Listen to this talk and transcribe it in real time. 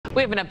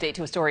We have an update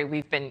to a story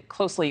we've been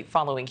closely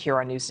following here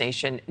on News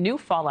Nation. New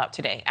fallout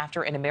today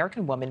after an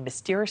American woman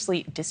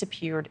mysteriously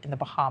disappeared in the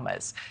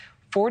Bahamas.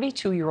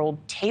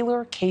 42-year-old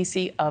Taylor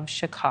Casey of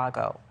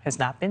Chicago has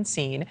not been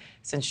seen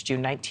since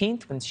June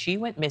 19th when she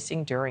went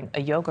missing during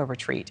a yoga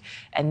retreat.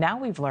 And now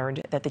we've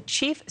learned that the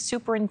chief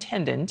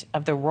superintendent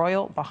of the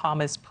Royal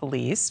Bahamas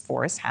Police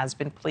Force has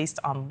been placed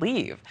on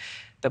leave.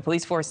 The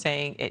police force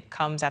saying it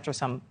comes after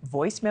some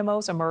voice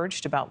memos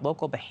emerged about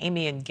local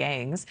Bahamian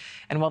gangs.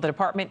 And while the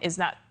department is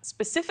not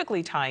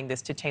specifically tying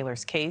this to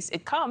Taylor's case,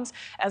 it comes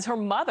as her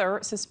mother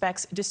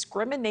suspects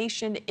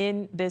discrimination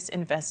in this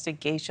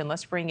investigation.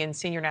 Let's bring in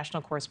senior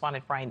national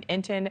correspondent Brian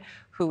Entin,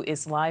 who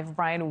is live.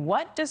 Brian,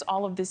 what does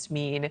all of this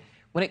mean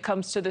when it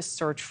comes to the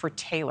search for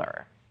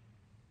Taylor?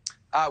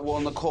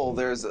 Well, Nichole,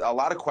 there's a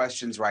lot of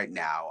questions right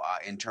now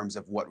in terms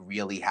of what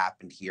really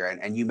happened here.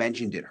 And you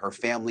mentioned it. Her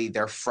family,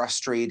 they're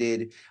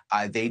frustrated.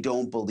 They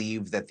don't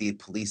believe that the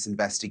police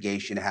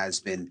investigation has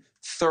been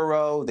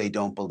thorough. They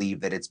don't believe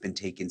that it's been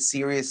taken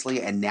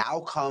seriously. And now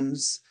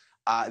comes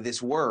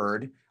this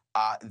word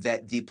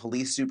that the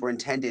police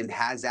superintendent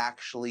has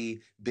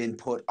actually been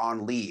put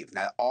on leave.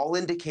 Now, all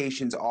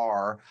indications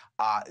are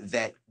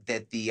that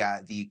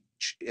the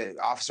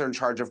officer in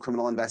charge of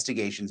criminal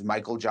investigations,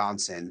 Michael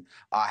Johnson,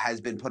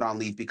 has been put on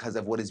leave because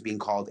of what is being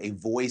called a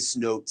voice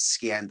note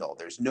scandal.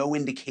 There's no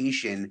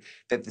indication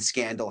that the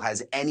scandal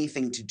has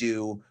anything to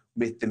do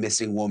with the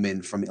missing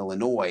woman from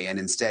Illinois, and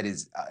instead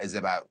is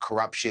about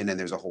corruption, and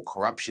there's a whole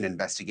corruption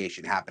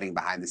investigation happening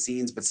behind the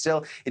scenes. But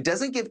still, it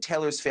doesn't give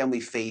Taylor's family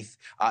faith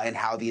in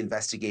how the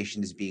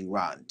investigation is being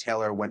run.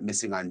 Taylor went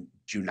missing on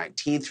June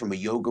 19th from a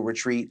yoga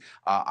retreat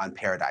on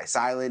Paradise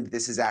Island.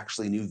 This is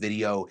actually new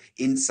video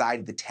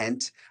inside the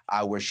tent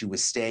where she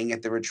was staying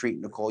at the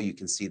retreat. Nichole, you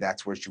can see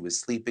that's where she was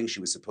sleeping.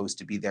 She was supposed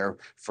to be there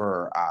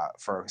for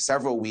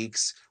several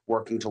weeks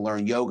working to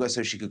learn yoga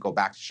so she could go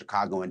back to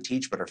Chicago and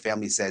teach, but her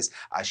family says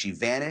she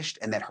vanished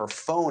and that her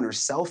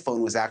cell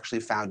phone was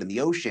actually found in the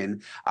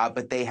ocean,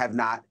 but they have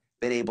not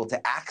been able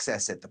to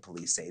access it, the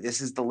police say.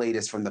 This is the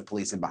latest from the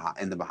police in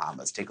the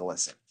Bahamas. Take a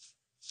listen.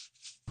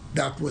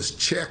 That was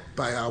checked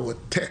by our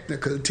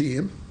technical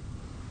team,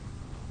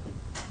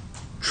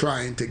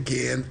 trying to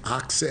gain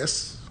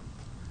access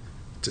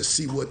to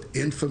see what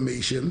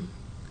information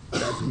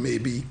that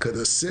maybe could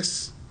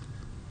assist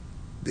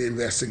the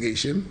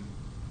investigation.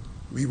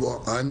 We were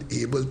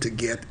unable to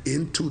get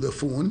into the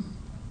phone.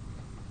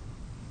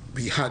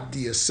 We had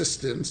the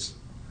assistance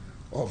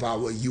of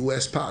our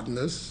U.S.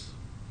 partners,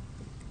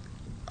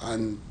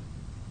 and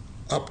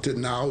up to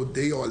now,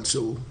 they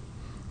also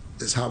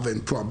is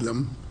having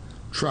problem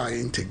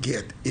trying to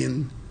get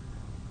in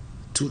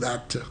to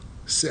that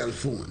cell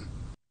phone.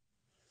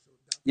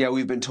 Yeah,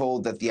 we've been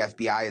told that the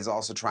FBI is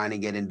also trying to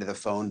get into the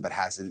phone, but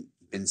hasn't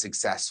been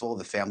successful.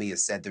 The family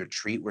has said the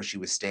retreat where she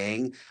was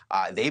staying,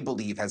 they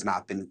believe has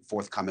not been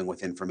forthcoming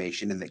with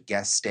information, and that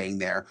guests staying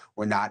there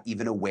were not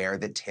even aware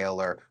that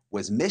Taylor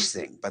was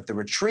missing. But the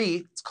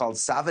retreat, it's called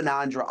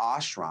Savanandra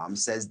Ashram,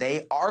 says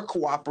they are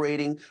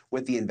cooperating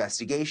with the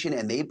investigation,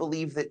 and they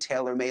believe that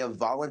Taylor may have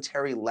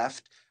voluntarily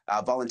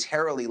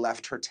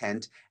left her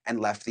tent and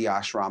left the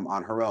ashram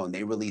on her own.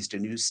 They released a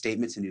news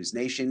statement to News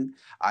Nation.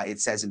 It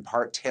says, in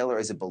part, Taylor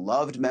is a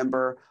beloved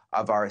member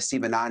of our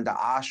Sivananda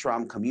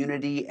Ashram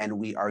community, and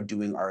we are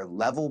doing our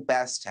level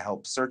best to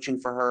help searching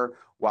for her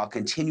while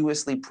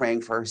continuously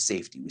praying for her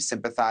safety. We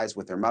sympathize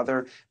with her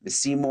mother, Ms.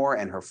 Seymour,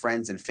 and her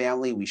friends and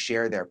family. We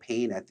share their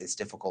pain at this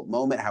difficult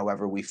moment.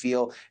 However, we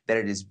feel that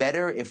it is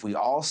better if we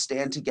all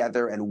stand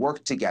together and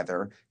work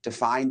together to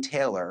find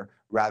Taylor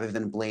rather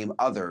than blame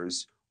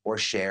others or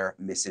share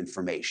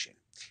misinformation.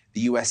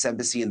 The U.S.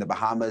 Embassy in the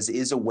Bahamas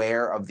is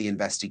aware of the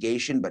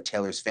investigation, but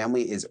Taylor's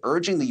family is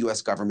urging the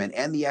U.S. government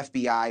and the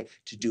FBI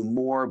to do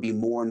more, be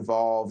more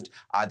involved.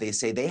 They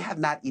say they have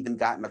not even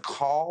gotten a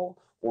call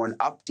or an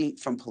update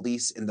from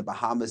police in the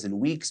Bahamas in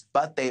weeks,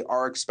 but they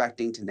are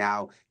expecting to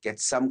now get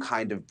some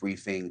kind of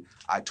briefing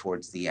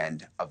towards the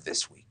end of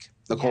this week.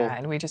 Nichole? Yeah,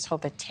 and we just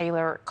hope that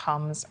Taylor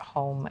comes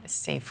home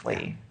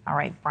safely. Yeah. All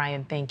right,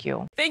 Brian, thank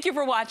you. Thank you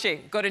for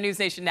watching. Go to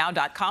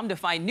newsnationnow.com to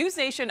find News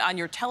Nation on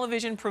your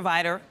television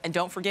provider. And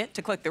don't forget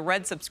to click the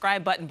red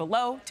subscribe button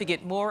below to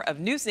get more of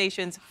News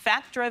Nation's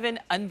fact-driven,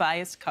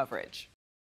 unbiased coverage.